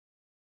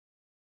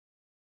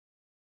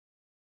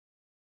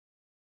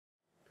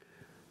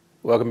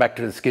Welcome back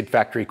to the Skid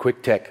Factory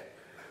Quick Tech.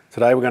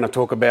 Today we're going to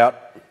talk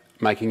about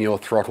making your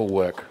throttle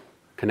work,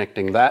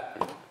 connecting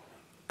that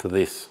to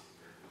this.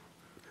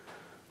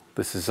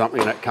 This is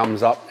something that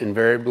comes up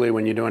invariably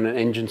when you're doing an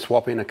engine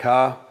swap in a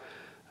car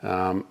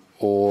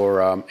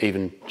or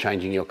even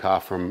changing your car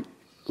from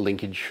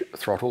linkage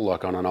throttle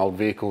like on an old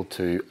vehicle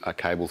to a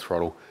cable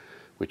throttle,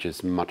 which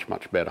is much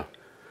better.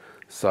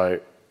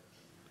 So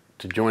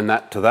to join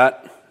that to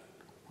that,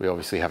 we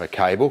obviously have a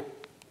cable.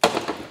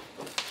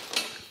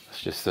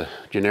 Just a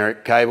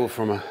generic cable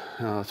from a,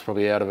 it's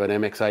probably out of an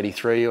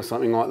MX-83 or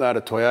something like that, a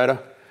Toyota.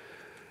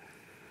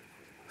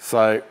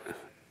 So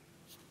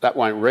that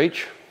won't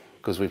reach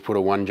because we've put a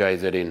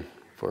 1JZ in,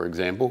 for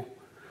example.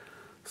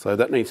 So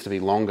that needs to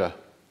be longer.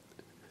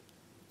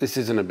 This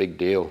isn't a big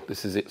deal.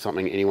 This is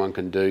something anyone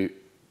can do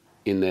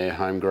in their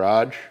home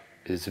garage.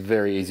 It's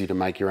very easy to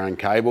make your own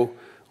cable.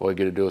 All you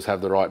got to do is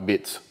have the right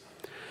bits.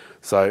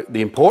 So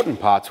the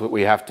important parts that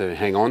we have to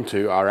hang on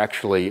to are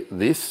actually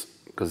this,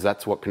 because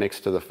that's what connects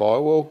to the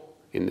firewall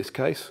in this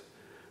case.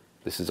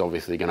 This is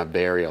obviously going to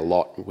vary a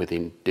lot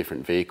within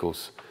different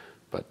vehicles,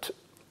 but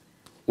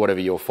whatever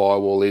your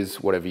firewall is,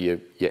 whatever your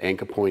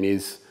anchor point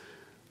is,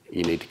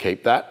 you need to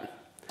keep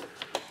that.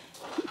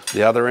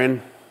 The other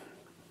end,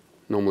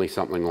 normally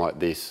something like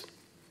this,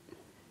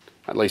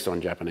 at least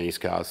on Japanese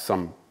cars.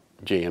 Some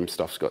GM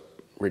stuff's got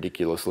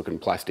ridiculous looking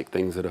plastic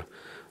things that are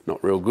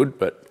not real good,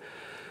 but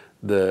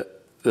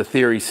the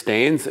theory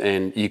stands,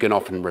 and you can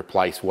often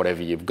replace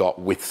whatever you've got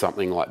with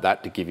something like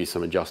that to give you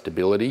some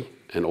adjustability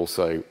and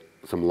also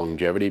some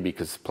longevity,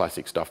 because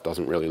plastic stuff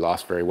doesn't really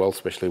last very well,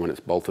 especially when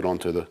it's bolted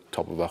onto the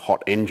top of a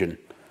hot engine.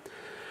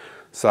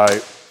 So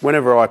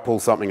whenever I pull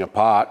something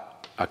apart,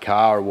 a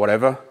car or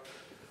whatever,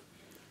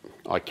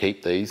 I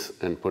keep these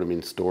and put them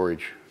in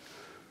storage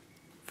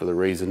for the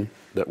reason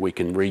that we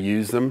can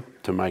reuse them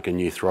to make a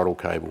new throttle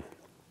cable.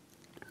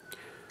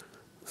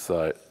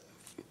 So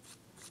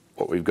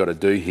what we've got to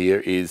do here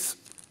is,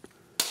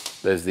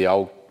 there's the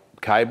old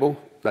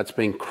cable that's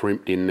been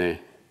crimped in there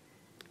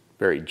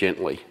very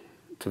gently.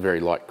 It's a very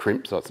light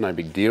crimp, so it's no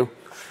big deal.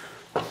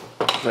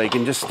 So you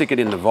can just stick it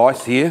in the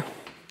vise here,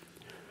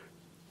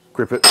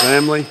 grip it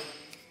firmly,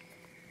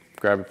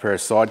 grab a pair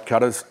of side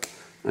cutters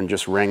and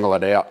just wrangle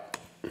it out,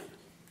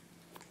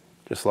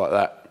 just like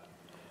that.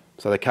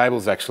 So the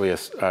cable's actually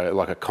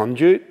like a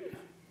conduit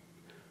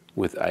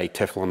with a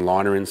Teflon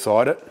liner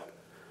inside it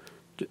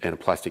and a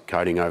plastic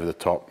coating over the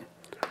top.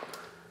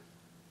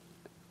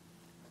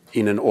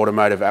 In an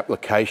automotive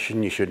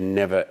application, you should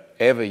never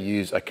ever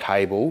use a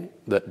cable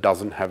that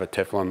doesn't have a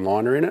Teflon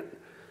liner in it.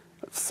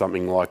 It's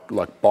something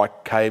like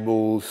bike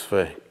cables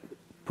for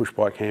push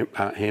bike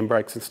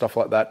handbrakes and stuff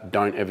like that.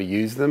 Don't ever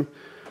use them.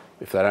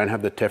 If they don't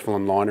have the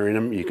Teflon liner in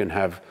them, you can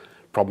have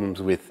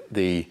problems with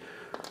the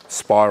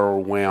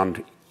spiral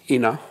wound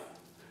inner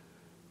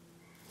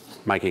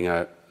making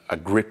a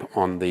grip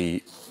on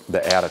the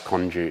outer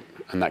conduit,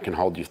 and that can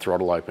hold your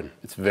throttle open.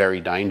 It's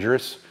very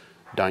dangerous.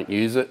 Don't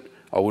use it.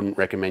 I wouldn't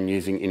recommend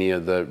using any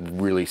of the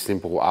really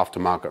simple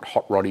aftermarket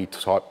hot roddy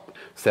type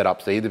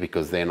setups either,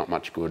 because they're not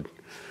much good.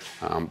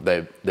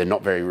 They're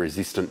not very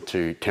resistant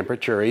to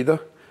temperature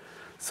either.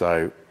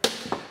 So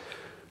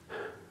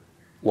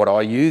what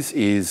I use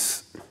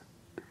is,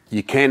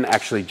 you can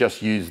actually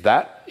just use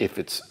that if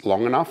it's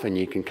long enough, and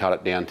you can cut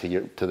it down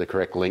to the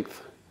correct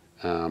length.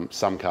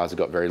 Some cars have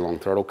got very long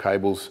throttle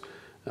cables.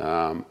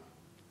 It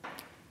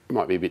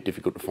might be a bit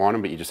difficult to find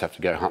them, but you just have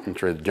to go hunting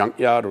through the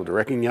junkyard or the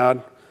wrecking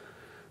yard,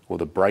 or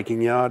the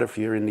breaking yard if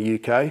you're in the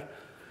UK,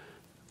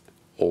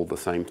 all the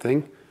same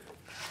thing.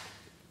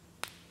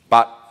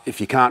 But if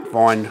you can't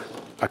find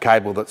a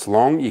cable that's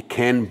long, you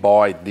can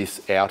buy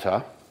this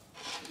outer.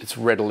 It's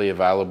readily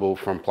available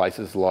from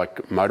places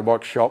like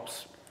motorbike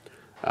shops.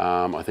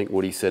 I think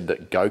Woody said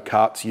that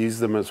go-karts use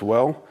them as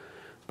well,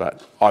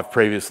 but I've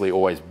previously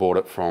always bought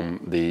it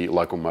from the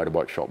local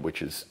motorbike shop,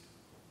 which is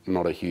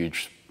not a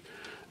huge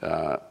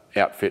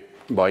outfit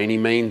by any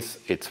means.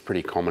 It's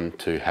pretty common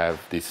to have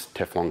this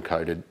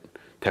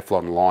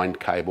Teflon lined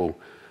cable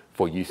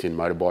for use in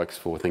motorbikes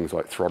for things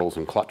like throttles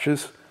and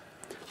clutches.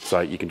 So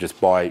you can just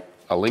buy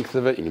a length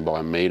of it. You can buy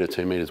a metre,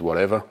 2 metres,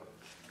 whatever.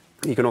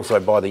 You can also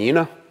buy the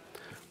inner.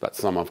 That's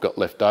some I've got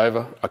left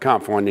over. I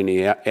can't find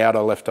any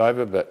outer left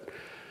over, but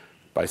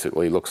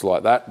basically looks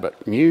like that,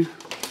 but new.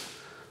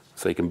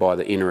 So you can buy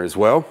the inner as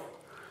well.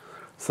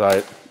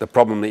 So the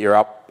problem that you're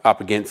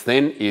up against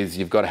then is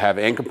you've got to have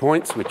anchor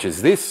points, which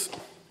is this.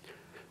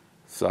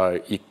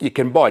 So you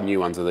can buy new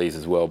ones of these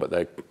as well, but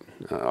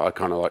I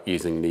kind of like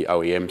using the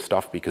OEM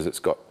stuff because it's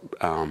got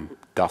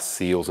dust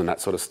seals and that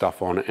sort of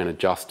stuff on it, and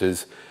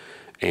adjusters.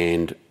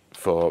 And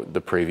for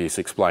the previous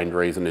explained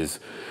reason is,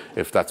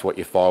 if that's what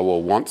your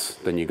firewall wants,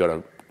 then you've got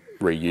to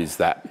reuse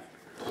that.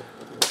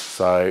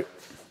 So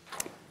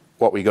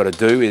what we got to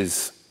do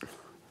is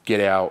get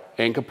our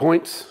anchor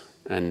points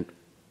and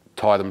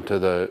tie them to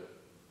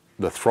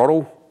the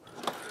throttle.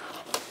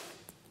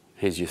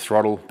 Here's your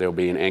throttle. There'll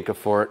be an anchor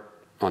for it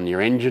on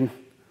your engine.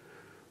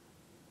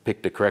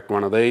 Pick the correct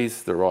one of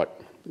these,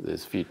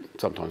 there's a few,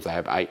 sometimes they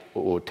have 8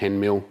 or 10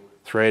 mil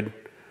thread.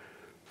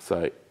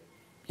 So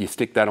you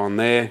stick that on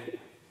there,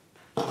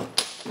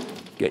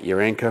 get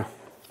your anchor.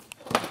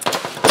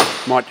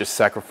 Might just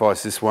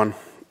sacrifice this one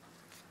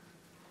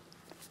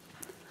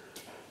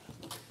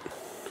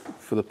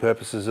for the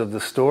purposes of the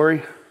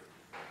story.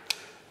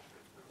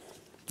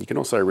 You can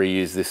also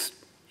reuse this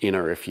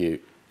inner if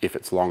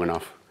it's long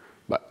enough,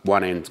 but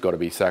one end's got to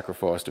be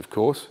sacrificed, of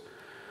course.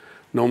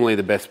 Normally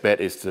the best bet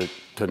is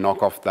to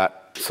knock off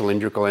that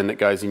cylindrical end that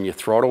goes in your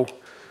throttle,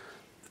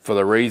 for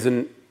the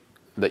reason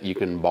that you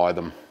can buy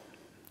them.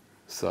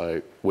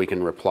 So we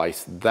can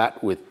replace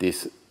that with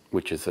this,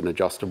 which is an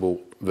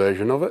adjustable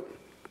version of it.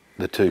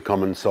 The two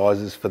common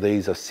sizes for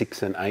these are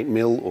 6 and 8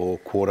 mil or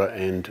 1/4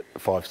 and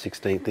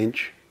 5/16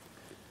 inch.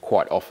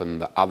 Quite often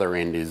the other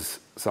end is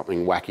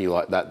something wacky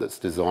like that that's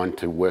designed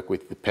to work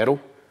with the pedal.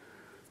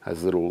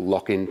 Has little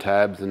lock-in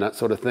tabs and that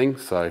sort of thing.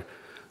 So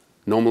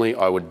normally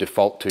I would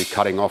default to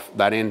cutting off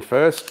that end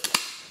first.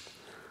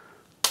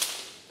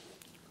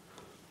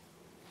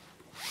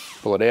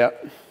 Pull it out.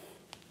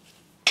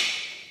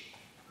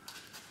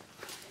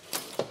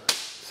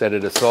 Set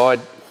it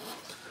aside.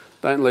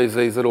 Don't lose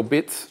these little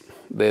bits.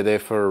 They're there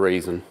for a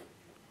reason.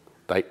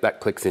 That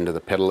clicks into the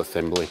pedal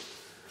assembly.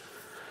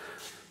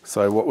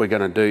 So what we're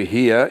going to do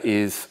here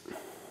is,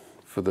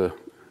 for the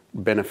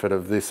benefit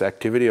of this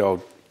activity,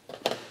 I'll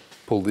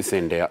pull this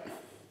end out.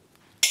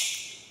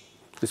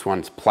 This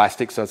one's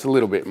plastic, so it's a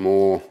little bit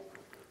more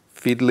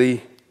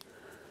fiddly,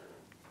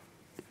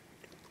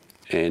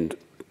 and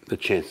the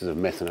chances of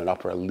messing it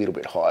up are a little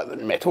bit higher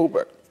than metal,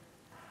 but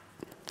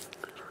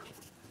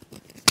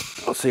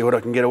I'll see what I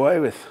can get away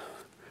with.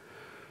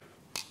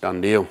 Done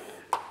deal.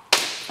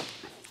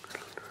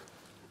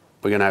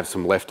 We're going to have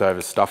some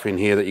leftover stuff in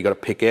here that you've got to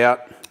pick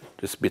out,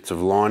 just bits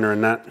of liner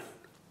and that.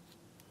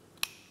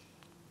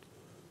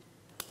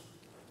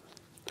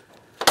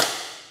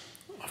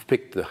 I've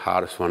picked the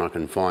hardest one I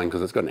can find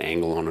because it's got an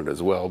angle on it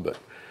as well, but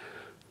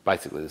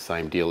basically the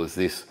same deal as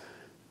this.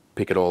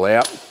 Pick it all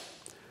out.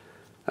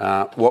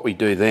 What we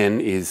do then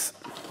is,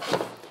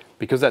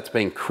 because that's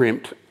been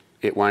crimped,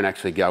 it won't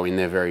actually go in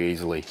there very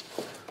easily.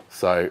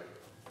 So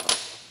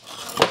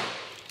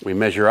we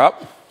measure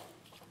up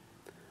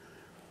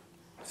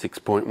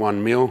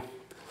 6.1 mil.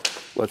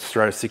 Let's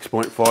throw a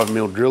 6.5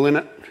 mil drill in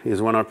it.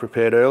 Here's one I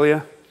prepared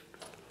earlier.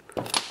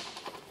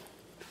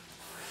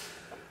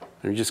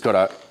 And you just got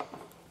to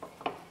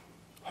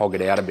hog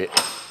it out a bit.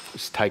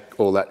 Just take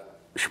all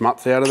that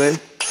schmutz out of there.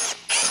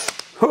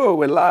 Oh,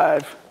 we're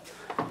live.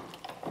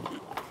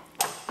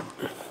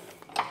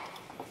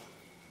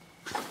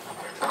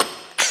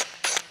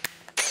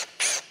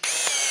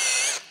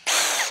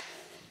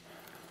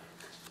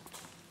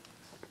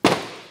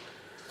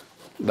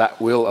 That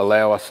will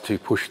allow us to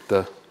push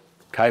the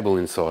cable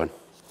inside.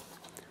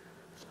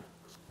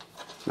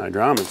 No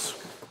dramas.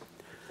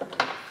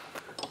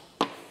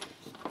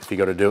 If you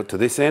got to do it to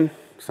this end,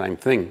 same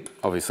thing.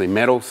 Obviously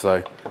metal,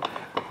 so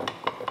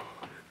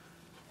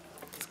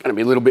it's going to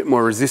be a little bit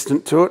more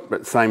resistant to it,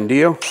 but same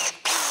deal.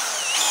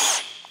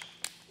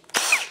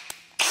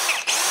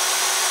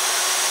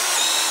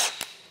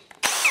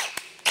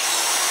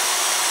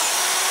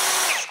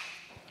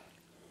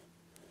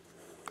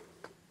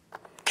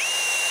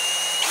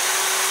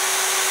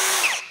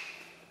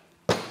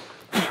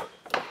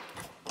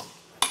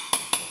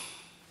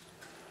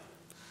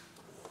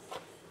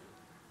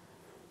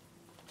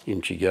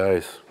 In she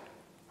goes.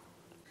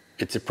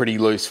 It's a pretty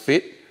loose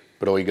fit,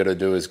 but all you got to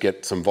do is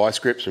get some vice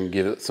grips and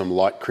give it some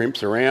light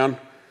crimps around,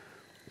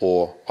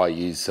 or I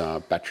use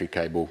battery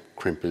cable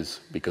crimpers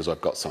because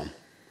I've got some.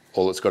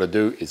 All it's got to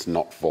do is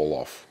not fall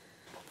off.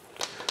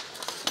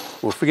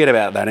 We'll forget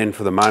about that end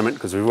for the moment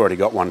because we've already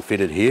got one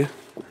fitted here.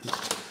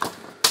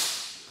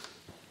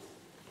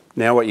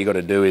 Now what you got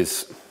to do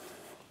is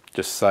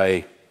just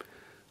say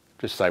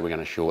we're going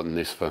to shorten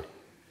this for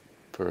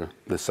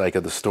the sake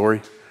of the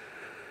story.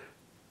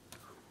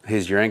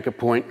 Here's your anchor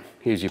point,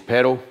 here's your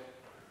pedal.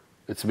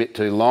 It's a bit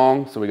too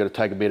long, so we've got to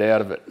take a bit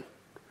out of it.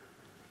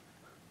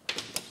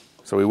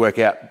 So we work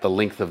out the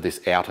length of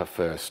this outer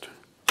first.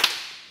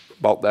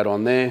 Bolt that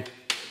on there,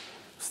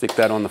 stick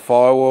that on the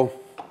firewall.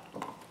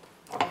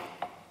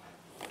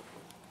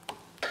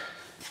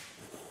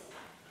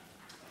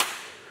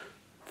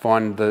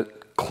 Find the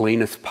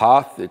cleanest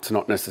path. It's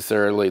not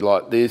necessarily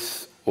like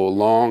this or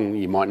long.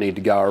 You might need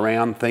to go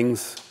around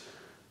things,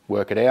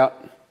 work it out,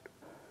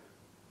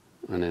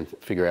 and then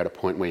figure out a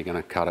point where you're going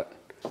to cut it.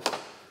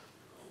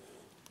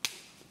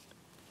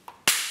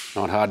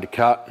 Not hard to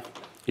cut.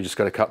 You just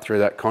got to cut through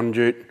that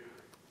conduit.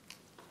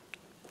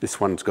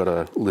 This one's got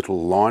a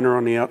little liner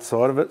on the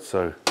outside of it,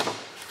 so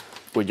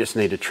we just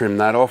need to trim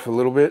that off a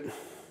little bit.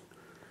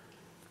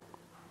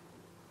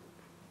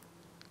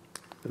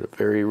 Got a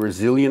very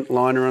resilient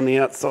liner on the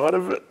outside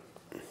of it.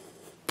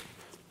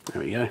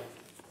 There we go.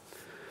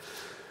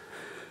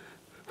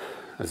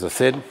 As I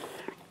said,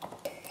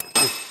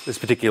 this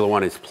particular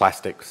one is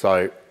plastic,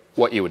 so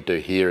what you would do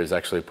here is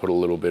actually put a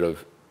little bit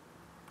of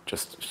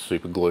just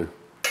super glue,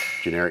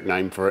 generic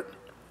name for it,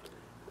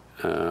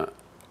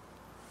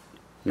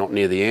 not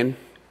near the end.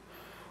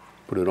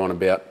 Put it on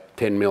about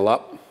 10 mil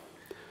up,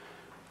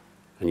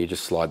 and you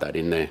just slide that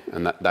in there,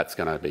 and that's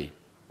going to be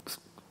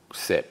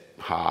set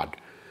hard.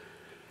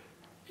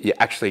 You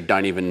actually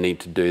don't even need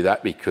to do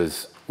that,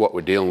 because what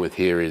we're dealing with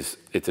here is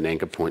it's an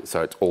anchor point,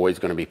 so it's always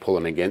going to be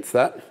pulling against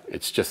that.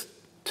 It's just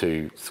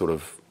to sort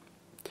of,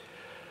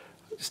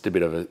 just a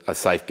bit of a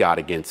safeguard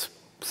against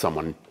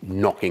someone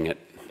knocking it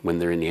when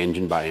they're in the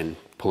engine bay and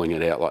pulling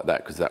it out like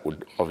that, because that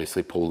would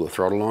obviously pull the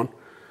throttle on.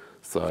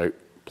 So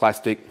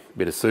plastic,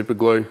 bit of super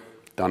glue,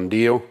 done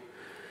deal.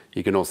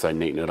 You can also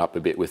neaten it up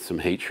a bit with some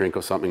heat shrink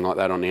or something like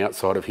that on the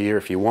outside of here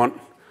if you want.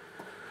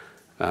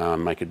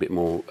 Make it a bit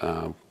more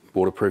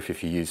waterproof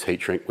if you use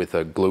heat shrink with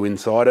a glue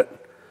inside it.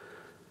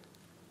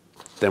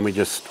 Then we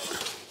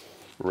just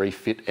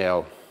refit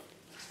our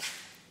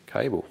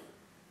cable.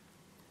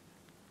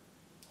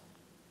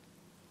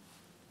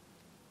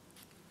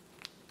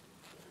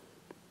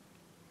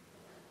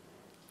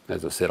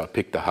 As I said, I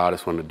picked the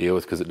hardest one to deal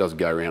with because it does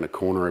go around a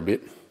corner a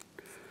bit,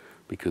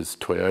 because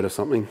Toyota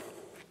something.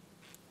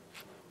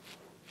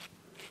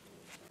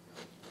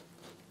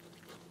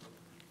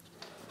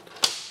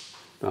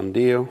 Done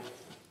deal.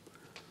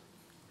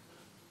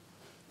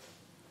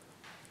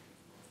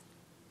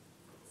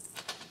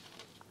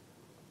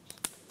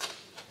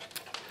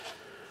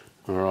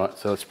 All right,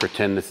 so let's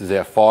pretend this is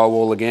our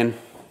firewall again.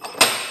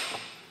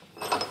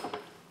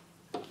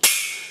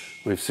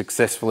 We've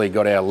successfully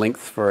got our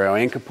length for our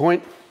anchor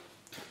point.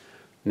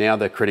 Now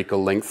the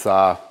critical lengths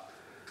are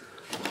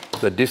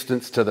the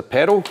distance to the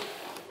pedal,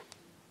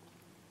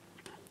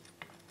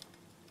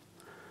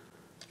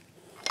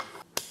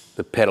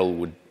 the pedal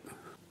would,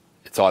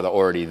 it's either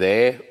already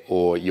there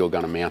or you're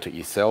going to mount it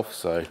yourself,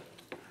 so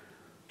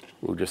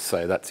we'll just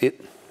say that's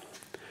it.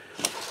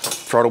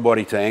 Throttle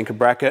body to anchor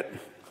bracket,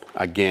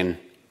 again,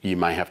 you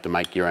may have to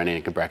make your own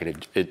anchor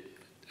bracket,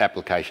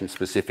 application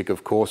specific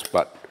of course,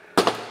 but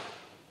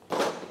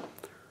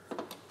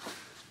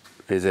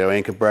there's our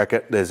anchor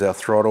bracket, there's our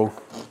throttle.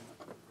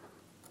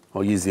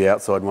 I'll use the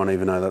outside one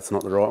even though that's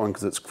not the right one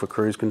because it's for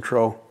cruise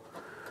control.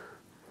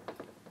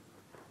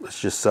 Let's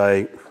just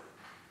say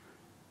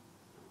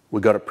we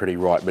got it pretty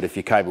right, but if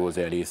your cable was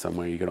out here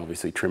somewhere, you can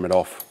obviously trim it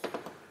off.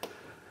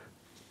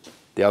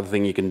 The other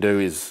thing you can do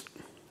is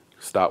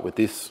start with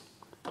this.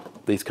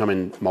 These come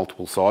in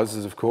multiple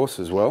sizes, of course,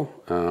 as well.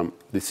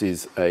 This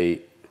is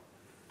a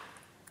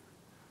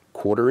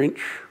 1/4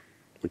 inch,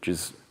 which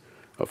is,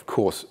 of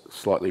course,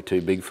 slightly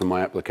too big for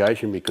my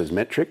application because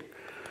metric,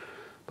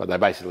 but they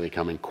basically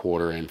come in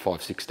 1/4 and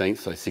 5/16,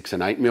 so 6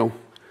 and 8 mil,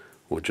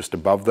 or just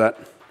above that.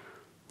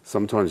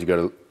 Sometimes you've got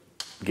to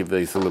give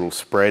these a little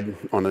spread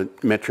on a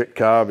metric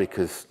car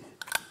because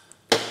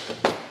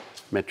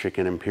metric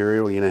and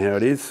imperial, you know how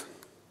it is,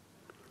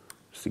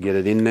 just to get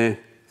it in there.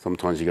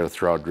 Sometimes you've got to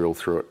throw a drill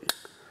through it.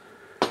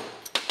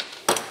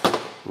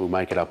 We'll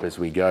make it up as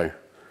we go.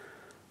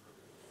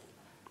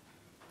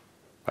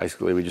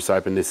 Basically, we just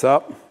open this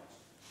up.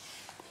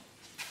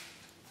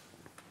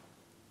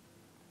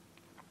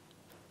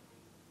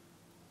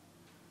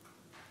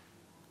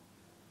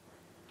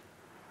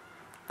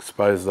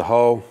 Expose the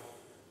hole.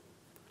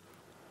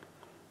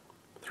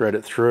 Thread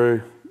it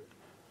through.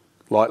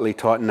 Lightly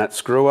tighten that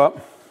screw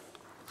up.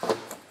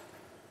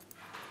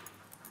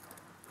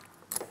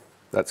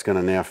 That's going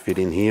to now fit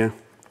in here.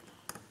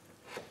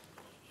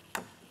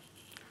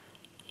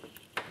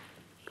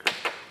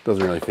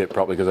 Doesn't really fit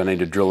properly because I need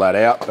to drill that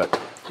out, but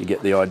you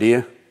get the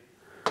idea.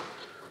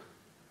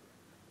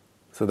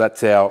 So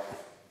that's how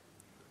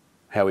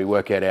we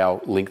work out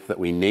our length that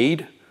we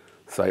need.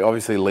 So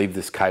obviously leave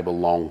this cable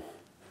long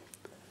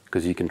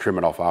because you can trim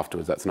it off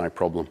afterwards, that's no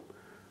problem.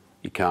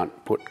 You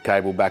can't put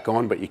cable back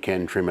on, but you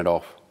can trim it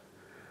off.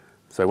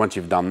 So once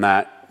you've done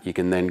that, you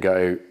can then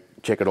go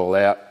check it all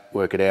out,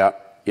 work it out.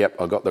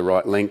 Yep, I got the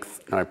right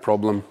length, no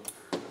problem.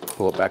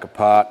 Pull it back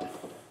apart.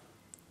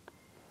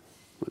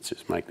 Let's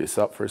just make this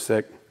up for a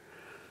sec.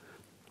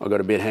 I've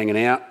got a bit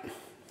hanging out.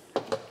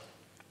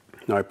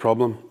 No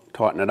problem,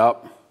 tighten it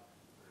up.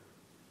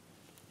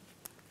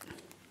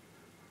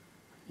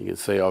 You can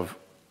see I've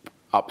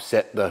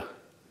upset the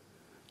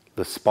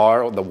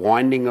spiral, the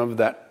winding of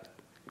that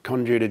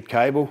conduited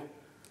cable.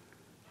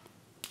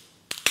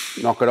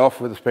 Knock it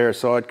off with a pair of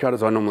side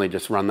cutters. I normally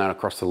just run that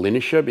across the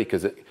linisher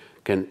because it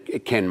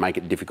can make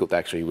it difficult to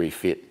actually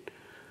refit.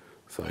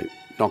 So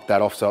knock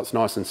that off so it's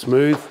nice and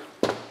smooth.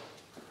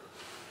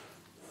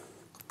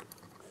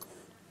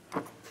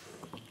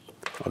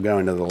 I'll go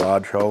into the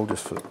large hole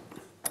just for...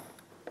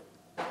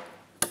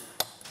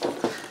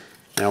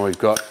 Now we've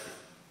got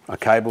a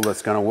cable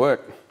that's going to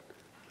work.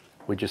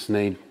 We just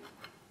need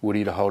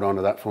Woody to hold on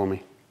to that for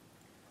me.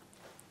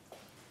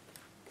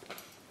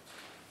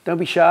 Don't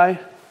be shy.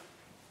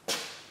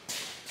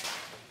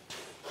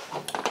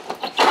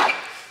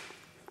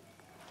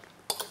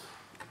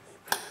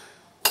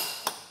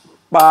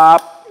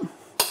 Bop.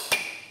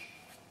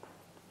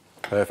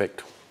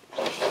 Perfect.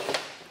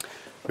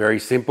 Very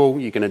simple.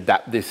 You can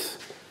adapt this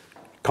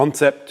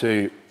concept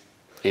to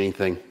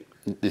anything.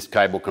 This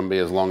cable can be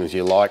as long as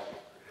you like.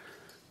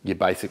 You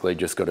basically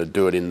just got to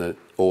do it in the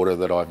order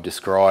that I've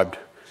described.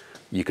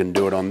 You can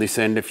do it on this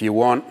end if you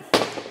want.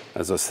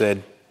 As I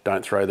said,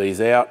 don't throw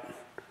these out.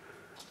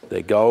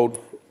 They're gold,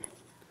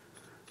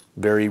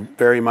 very,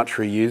 very much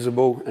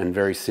reusable and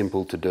very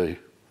simple to do.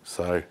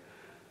 So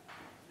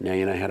now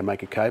you know how to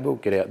make a cable.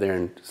 Get out there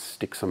and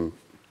stick some,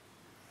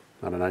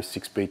 I don't know,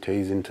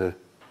 6BTs into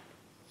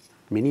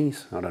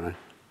minis. I don't know.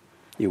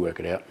 You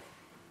work it out.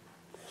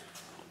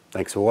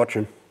 Thanks for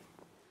watching.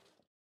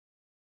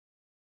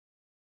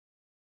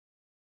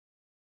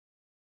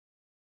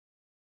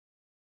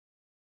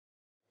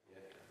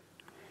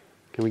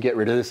 Can we get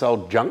rid of this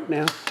old junk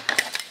now?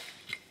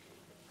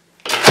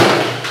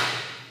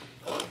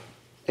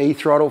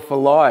 E-throttle for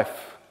life.